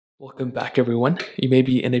Welcome back, everyone. You may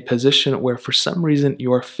be in a position where for some reason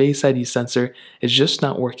your Face ID sensor is just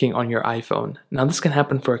not working on your iPhone. Now, this can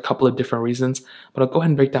happen for a couple of different reasons, but I'll go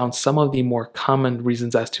ahead and break down some of the more common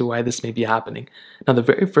reasons as to why this may be happening. Now, the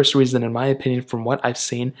very first reason, in my opinion, from what I've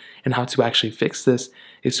seen and how to actually fix this,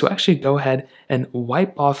 is to actually go ahead and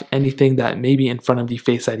wipe off anything that may be in front of the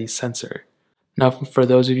Face ID sensor. Now, for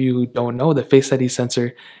those of you who don't know, the Face ID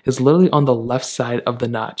sensor is literally on the left side of the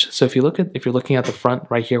notch. So if you're looking at the front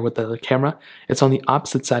right here with the camera, it's on the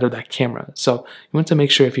opposite side of that camera. So you want to make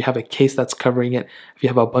sure if you have a case that's covering it, if you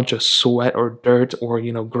have a bunch of sweat or dirt or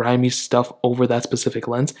grimy stuff over that specific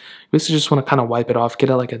lens, you basically just want to kind of wipe it off, get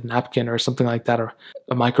it like a napkin or something like that, or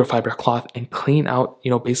a microfiber cloth, and clean out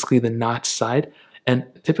basically the notch side. And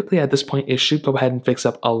typically at this point, it should go ahead and fix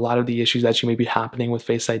up a lot of the issues that you may be happening with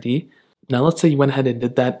Face ID. Now, let's say you went ahead and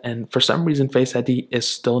did that, and for some reason Face ID is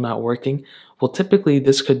still not working. Well, typically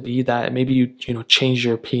this could be that maybe you changed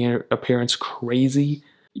your appearance crazy.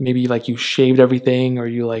 Maybe like you shaved everything, or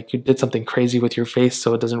you did something crazy with your face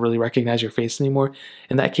so it doesn't really recognize your face anymore.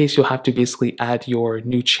 In that case, you'll have to basically add your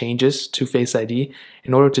new changes to Face ID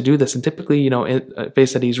in order to do this. And typically,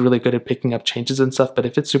 Face ID is really good at picking up changes and stuff, but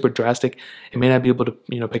if it's super drastic, it may not be able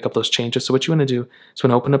to pick up those changes. So what you want to do is,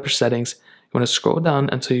 when you open up your settings, you want to scroll down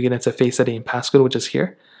until you get into Face ID and passcode, which is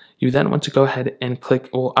here. You then want to go ahead and click,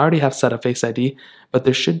 well, I already have set up Face ID, but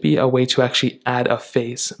there should be a way to actually add a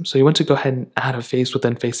face. So you want to go ahead and add a face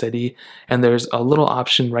within Face ID, and there's a little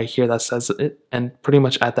option right here that says it, and pretty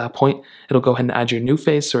much at that point, it'll go ahead and add your new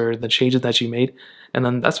face or the changes that you made, and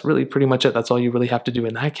then that's really pretty much it. That's all you really have to do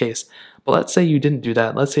in that case. But let's say you didn't do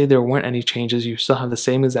that. Let's say there weren't any changes, you still have the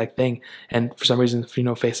same exact thing, and for some reason,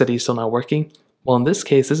 Face ID is still not working. Well, in this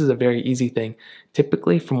case, this is a very easy thing.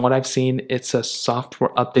 Typically, from what I've seen, it's a software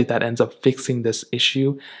update that ends up fixing this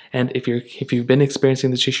issue. And if you've been experiencing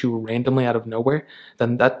this issue randomly out of nowhere,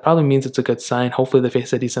 then that probably means it's a good sign. Hopefully, the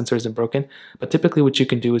Face ID sensor isn't broken. But typically, what you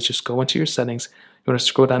can do is just go into your settings. You want to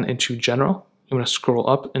scroll down into General. You want to scroll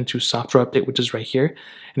up into Software Update, which is right here.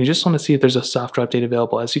 And you just want to see if there's a software update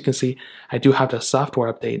available. As you can see, I do have the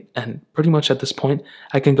software update. And pretty much at this point,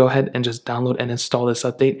 I can go ahead and just download and install this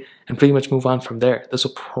update and pretty much move on from there. This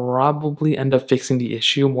will probably end up fixing the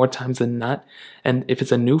issue more times than not. And if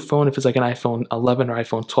it's a new phone, if it's like an iPhone 11 or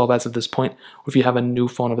iPhone 12 as of this point, or if you have a new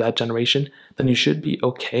phone of that generation, then you should be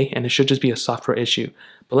okay, and it should just be a software issue.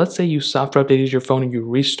 But let's say you software updated your phone and you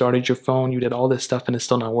restarted your phone, you did all this stuff and it's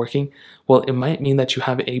still not working. Well, it might mean that you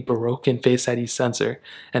have a broken Face ID sensor.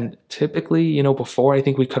 And typically, before, I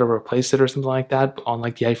think we could have replaced it or something like that on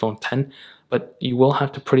like the iPhone 10. But you will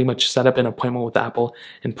have to pretty much set up an appointment with Apple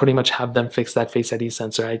and pretty much have them fix that Face ID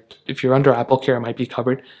sensor. If you're under Apple Care, it might be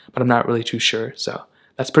covered, but I'm not really too sure. So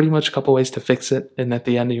that's pretty much a couple ways to fix it. And at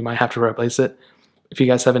the end, you might have to replace it. If you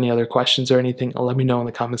guys have any other questions or anything, let me know in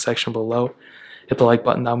the comment section below. Hit the like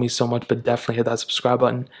button, that would mean so much, but definitely hit that subscribe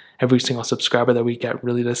button. Every single subscriber that we get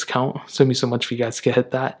really does count, so it means so much for you guys to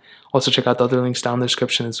hit that. Also, check out the other links down in the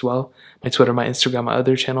description as well. My Twitter, my Instagram, my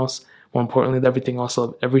other channels. More importantly than everything,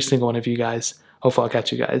 also every single one of you guys. Hopefully I'll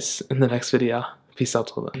catch you guys in the next video. Peace out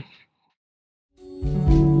till then.